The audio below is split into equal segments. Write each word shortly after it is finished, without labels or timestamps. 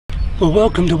Well,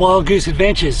 welcome to Wild Goose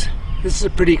Adventures. This is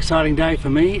a pretty exciting day for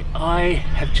me. I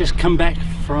have just come back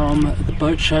from the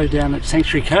boat show down at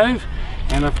Sanctuary Cove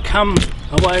and I've come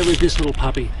away with this little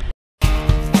puppy.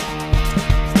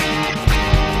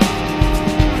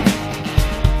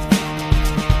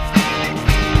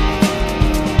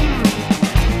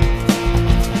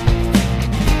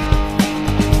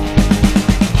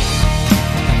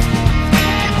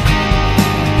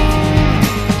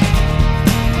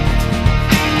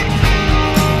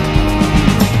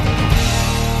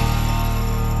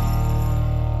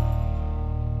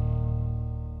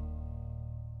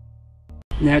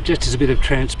 Now, just as a bit of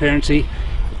transparency,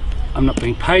 I'm not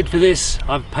being paid for this.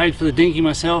 I've paid for the dinghy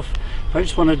myself. I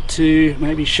just wanted to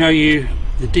maybe show you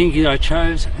the dinghy I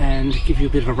chose and give you a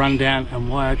bit of a rundown on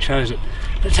why I chose it.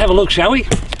 Let's have a look, shall we?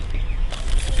 Got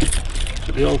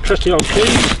the old trusty old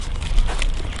keys.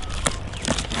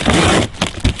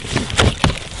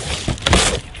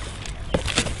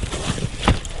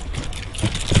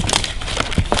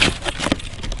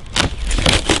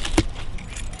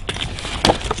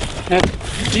 Now,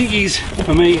 dinghies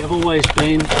for me have always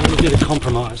been a little bit of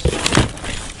compromise.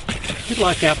 A bit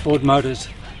like outboard motors,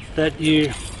 that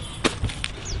you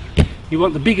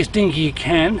want the biggest dinghy you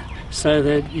can so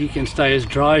that you can stay as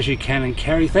dry as you can and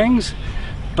carry things,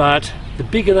 but the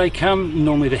bigger they come,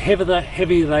 normally the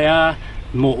heavier they are,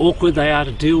 the more awkward they are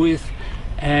to deal with,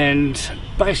 and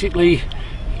basically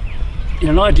in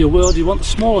an ideal world you want the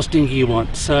smallest dinghy you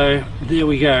want. So there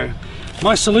we go.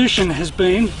 My solution has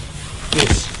been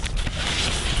this.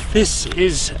 This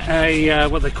is a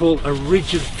what they call a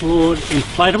rigid floored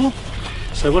inflatable.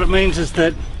 So what it means is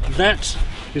that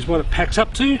is what it packs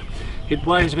up to. It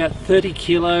weighs about 30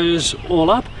 kilos all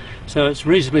up, so it's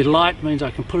reasonably light. Means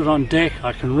I can put it on deck,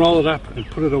 I can roll it up and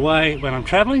put it away when I'm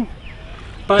traveling.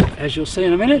 But as you'll see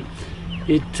in a minute,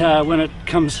 when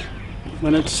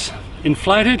it's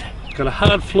inflated, it's got a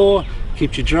hard floor,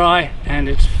 keeps you dry, and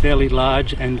it's fairly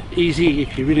large and easy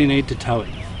if you really need to tow it.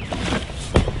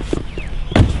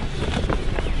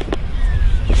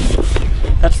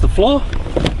 That's the floor.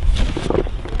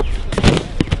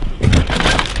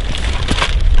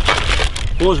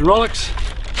 Oars and rowlocks.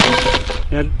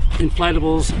 Now,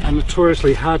 inflatables are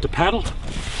notoriously hard to paddle,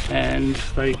 and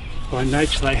by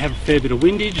nature they have a fair bit of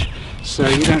windage, so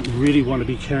you don't really want to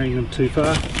be carrying them too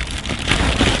far.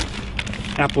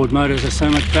 Outboard motors are so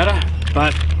much better,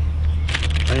 but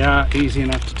they are easy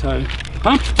enough to tow the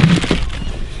pump.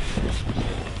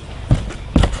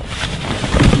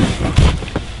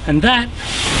 And that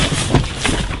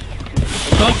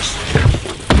box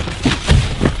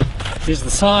is the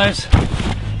size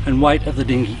and weight of the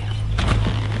dinghy.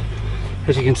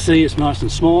 As you can see, it's nice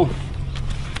and small,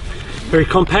 very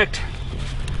compact,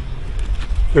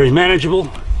 very manageable.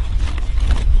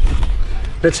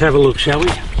 Let's have a look, shall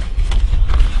we?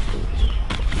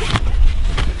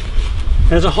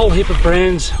 There's a whole heap of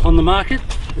brands on the market.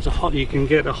 You can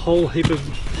get a whole heap of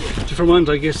different ones.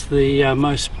 I guess the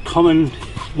most common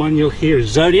one you'll hear is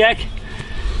Zodiac.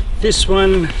 This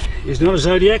one is not a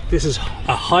Zodiac, this is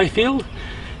a Highfield.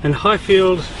 And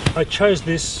Highfield, I chose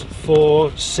this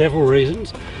for several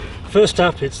reasons. First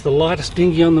up, it's the lightest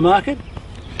dinghy on the market,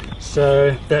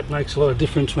 so that makes a lot of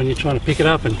difference when you're trying to pick it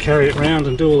up and carry it around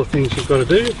and do all the things you've got to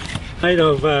do. Made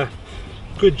of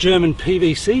good German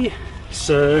PVC,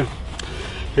 so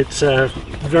it's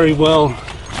very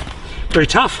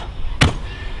tough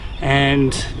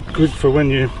and good for when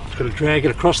you've got to drag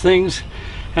it across things.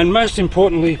 And most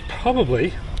importantly,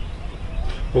 probably,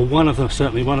 well,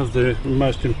 certainly one of the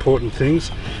most important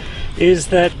things is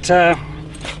that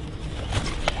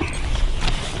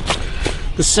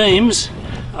the seams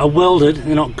are welded,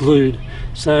 they're not glued,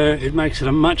 so it makes it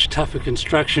a much tougher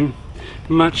construction,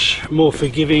 much more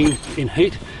forgiving in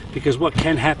heat, because what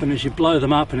can happen is you blow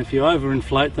them up, and if you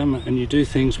overinflate them and you do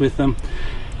things with them,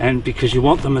 and because you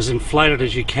want them as inflated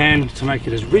as you can to make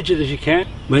it as rigid as you can,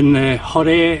 when they're hot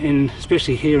air,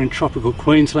 especially here in tropical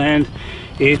Queensland,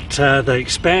 they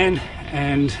expand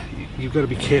and you've got to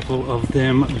be careful of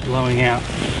them blowing out.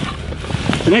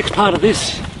 The next part of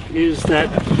this is that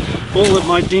all of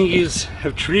my dinghies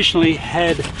have traditionally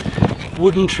had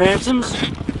wooden transoms,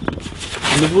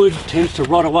 and the wood tends to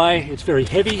rot away, it's very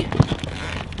heavy.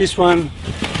 This one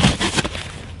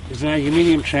is an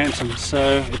aluminium transom,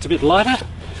 so it's a bit lighter,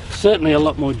 certainly a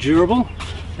lot more durable,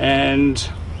 and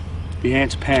the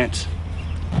ants pants.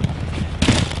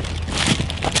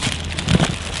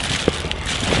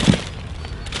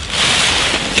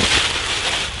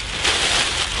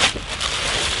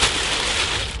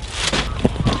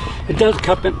 It does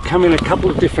come in a couple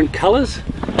of different colours.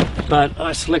 but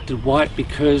I selected white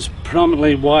because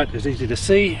predominantly white is easy to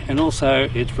see, and also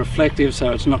it's reflective,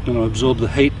 so it's not going to absorb the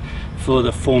heat for the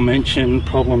aforementioned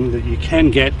problem that you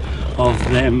can get of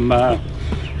them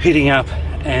heating up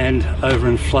and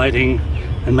overinflating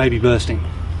and maybe bursting.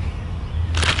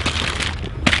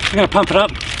 I'm going to pump it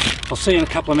up. I'll see you in a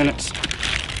couple of minutes.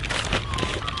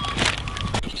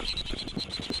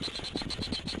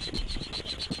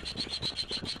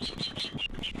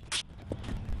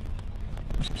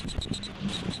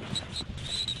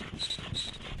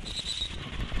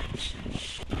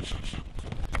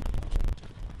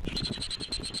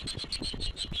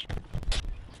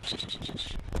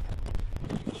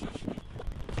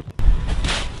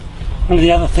 One of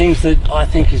the other things that I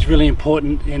think is really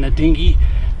important in a dinghy,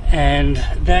 and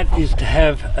that is to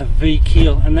have a V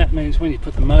keel, and that means when you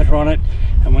put the motor on it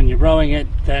and when you're rowing it,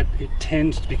 that it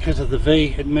tends to, because of the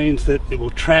V, it means that it will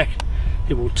track,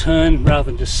 it will turn rather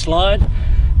than just slide.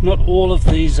 Not all of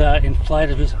these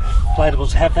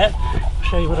inflatables have that. I'll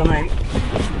show you what I mean.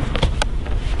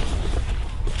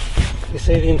 You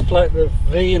see the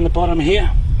V in the bottom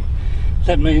here?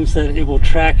 That means that it will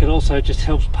track. It also just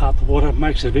helps part the water,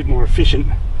 makes it a bit more efficient.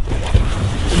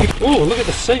 Oh, look at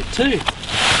the seat too.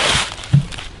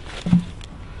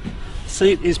 The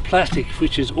seat is plastic,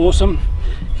 which is awesome.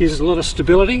 Gives a lot of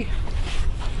stability.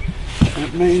 And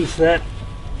it means that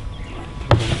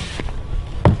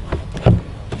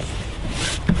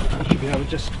I should be able to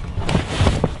just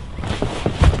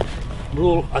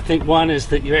rule. I think one is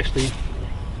that you actually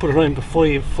put it on before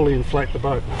you fully inflate the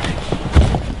boat.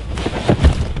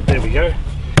 There we go.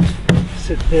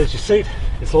 There's your seat.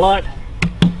 It's light,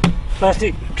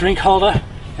 plastic, drink holder,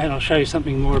 and I'll show you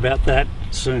something more about that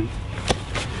soon.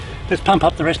 Let's pump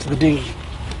up the rest of the dinghy.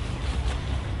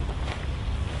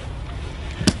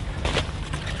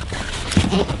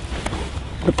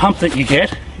 The pump that you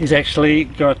get is actually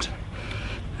got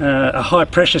a high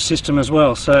pressure system as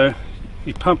well, so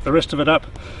you pump the rest of it up.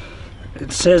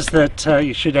 It says that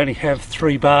you should only have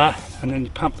 3 bar, and then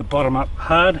you pump the bottom up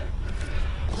hard.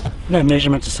 No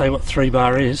measurement to say what 3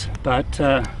 bar is, but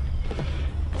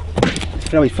it's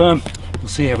fairly firm. We'll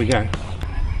see how we go.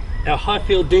 Our high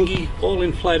field dinghy all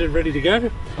inflated, ready to go.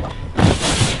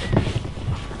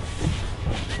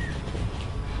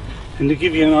 And to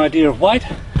give you an idea of weight,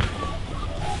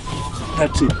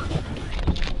 that's it.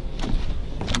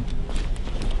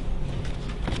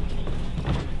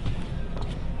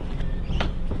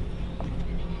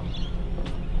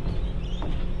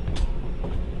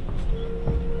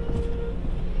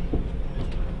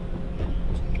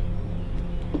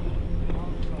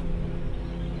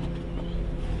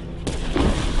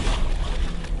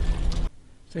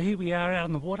 So here we are out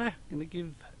in the water, going to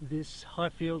give this high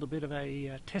field a bit of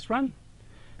a test run.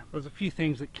 There's a few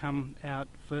things that come out.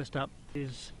 First up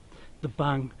is the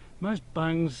bung. Most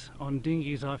bungs on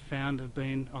dinghies I've found have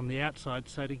been on the outside,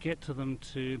 so to get to them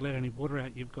to let any water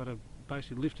out, you've got to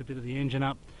basically lift a bit of the engine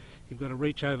up, you've got to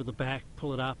reach over the back,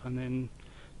 pull it up, and then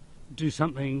do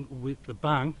something with the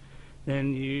bung.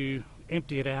 Then you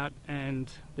empty it out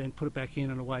and then put it back in,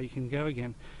 and away you can go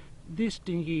again. This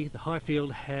dinghy, the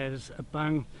Highfield, has a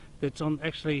bung that's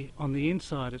actually on the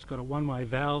inside. It's got a one-way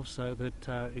valve so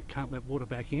that it can't let water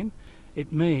back in.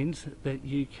 It means that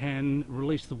you can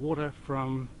release the water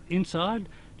from inside,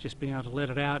 just being able to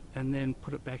let it out and then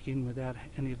put it back in without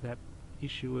any of that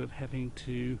issue of having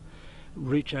to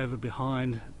reach over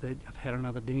behind that I've had on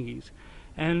other dinghies.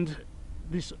 And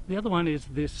the other one is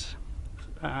this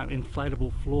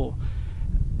inflatable floor.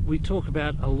 We talk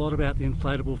a lot about the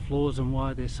inflatable floors and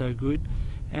why they're so good,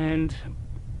 and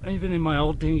even in my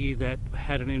old dinghy that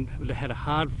had a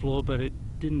hard floor, but it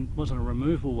wasn't a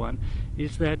removable one,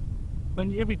 is that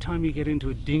every time you get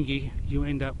into a dinghy you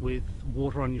end up with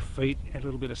water on your feet, a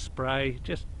little bit of spray,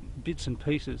 just bits and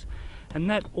pieces,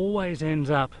 and that always ends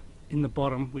up in the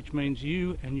bottom, which means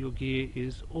you and your gear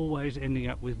is always ending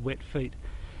up with wet feet.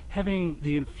 Having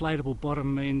the inflatable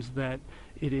bottom means that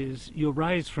you're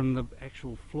raised from the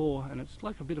actual floor, and it's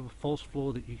like a bit of a false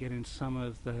floor that you get in some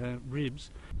of the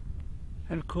ribs.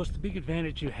 And of course the big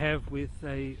advantage you have with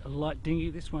a light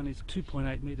dinghy, this one is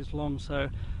 2.8 meters long, so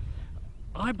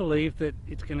I believe that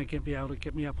it's going to be able to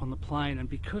get me up on the plane, and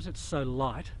because it's so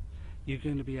light you're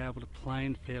going to be able to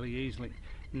plane fairly easily.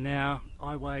 Now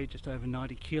I weigh just over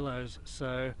 90 kilos,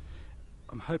 so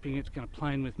I'm hoping it's going to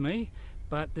plane with me,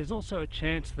 but there's also a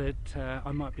chance that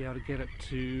I might be able to get it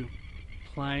to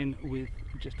plane with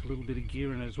just a little bit of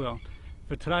gear in it as well.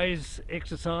 For today's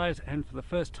exercise and for the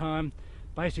first time,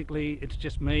 basically it's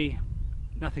just me,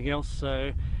 nothing else,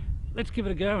 so let's give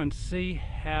it a go and see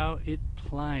how it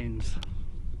planes.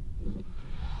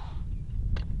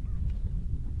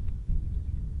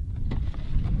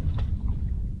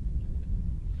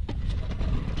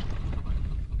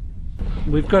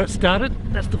 we've got it started.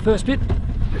 That's the first bit.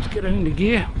 Let's get it into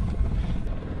gear.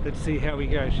 Let's see how we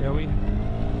go, shall we?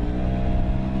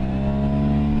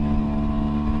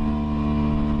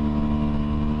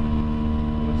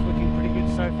 It's looking pretty good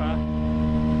so far.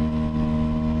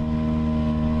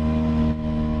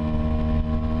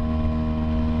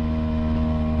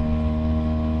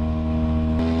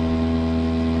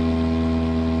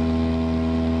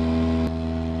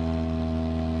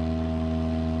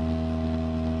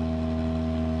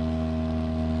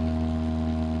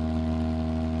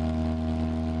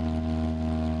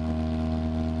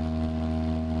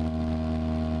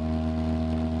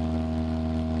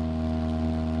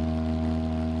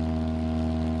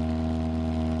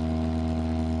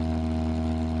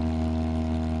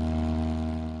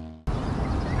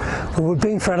 Well, we've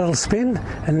been for a little spin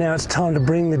and now it's time to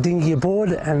bring the dinghy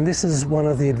aboard, and this is one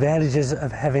of the advantages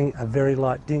of having a very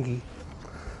light dinghy.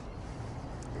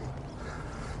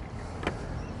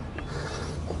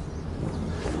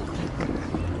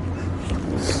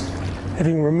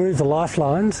 Having removed the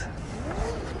lifelines,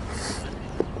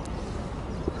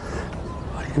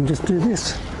 I can just do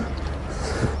this.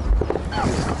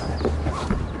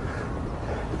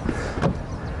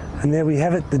 And there we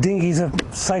have it. The dinghies are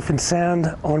safe and sound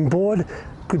on board,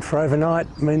 good for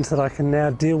overnight. Means that I can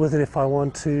now deal with it if I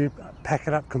want to pack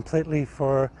it up completely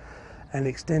for an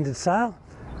extended sail.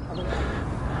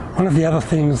 One of the other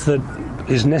things that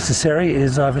is necessary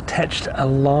is I've attached a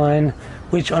line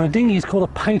which on a dinghy is called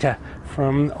a painter,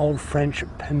 from Old French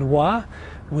peignoir,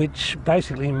 which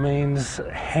basically means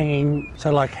hanging,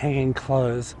 so like hanging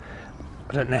clothes.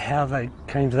 I don't know how they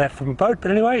came to that from a boat,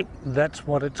 but anyway, that's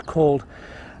what it's called.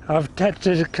 I've attached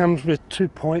it. It comes with 2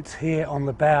 points here on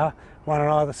the bow, one on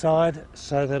either side,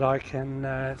 so that I can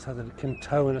so that it can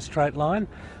tow in a straight line.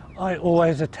 I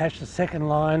always attach the second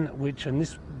line, which in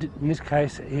this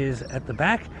case is at the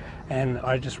back, and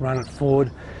I just run it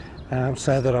forward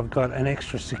so that I've got an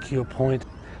extra secure point.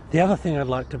 The other thing I'd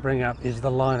like to bring up is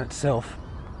the line itself.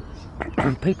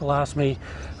 People ask me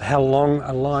how long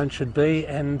a line should be,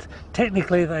 and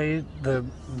technically the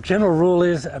general rule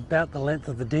is about the length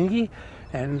of the dinghy,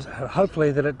 and hopefully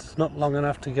that it's not long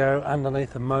enough to go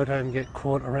underneath the motor and get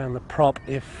caught around the prop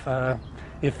if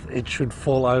it should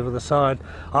fall over the side.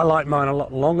 I like mine a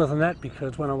lot longer than that,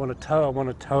 because when I want to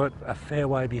tow it a fair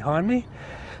way behind me.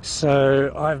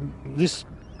 So this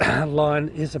line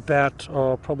is about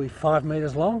probably 5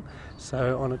 meters long,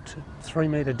 so on a 3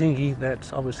 meter dinghy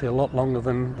that's obviously a lot longer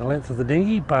than the length of the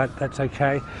dinghy, but that's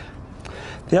okay.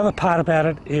 The other part about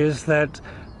it is that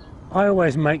I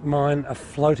always make mine a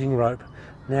floating rope.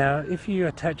 Now if you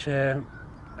attach a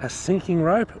sinking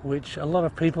rope, which a lot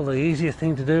of people, the easier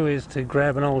thing to do is to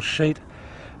grab an old sheet,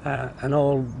 an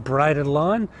old braided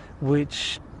line,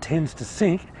 which tends to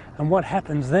sink, and what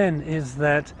happens then is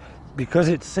that because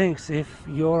it sinks, if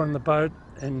you're on the boat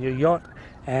and your yacht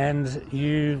and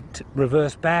you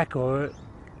reverse back, or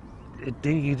a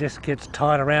dinghy just gets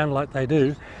tied around like they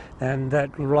do, and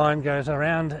that line goes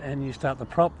around and you start the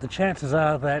prop, the chances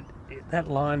are that that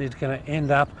line is going to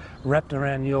end up wrapped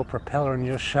around your propeller and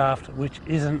your shaft, which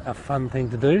isn't a fun thing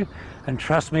to do. And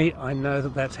trust me, I know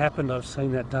that that's happened. I've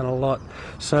seen that done a lot.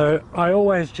 So I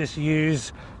always just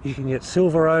use, you can get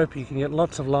silver rope, you can get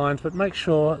lots of lines, but make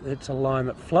sure it's a line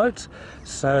that floats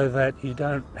so that you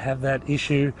don't have that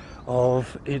issue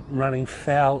of it running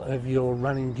foul of your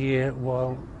running gear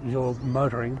while you're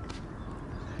motoring.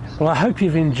 Well, I hope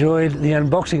you've enjoyed the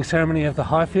unboxing ceremony of the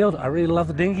Highfield. I really love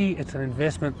the dinghy. It's an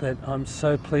investment that I'm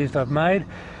so pleased I've made.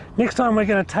 Next time we're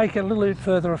going to take it a little bit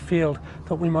further afield.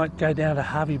 Thought we might go down to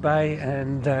Hervey Bay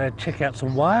and check out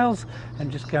some whales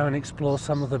and just go and explore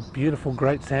some of the beautiful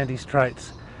Great Sandy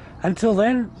Straits. Until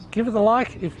then, give it a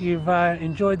like if you've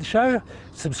enjoyed the show.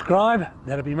 Subscribe,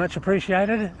 that'd be much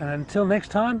appreciated. And until next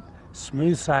time,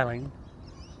 smooth sailing.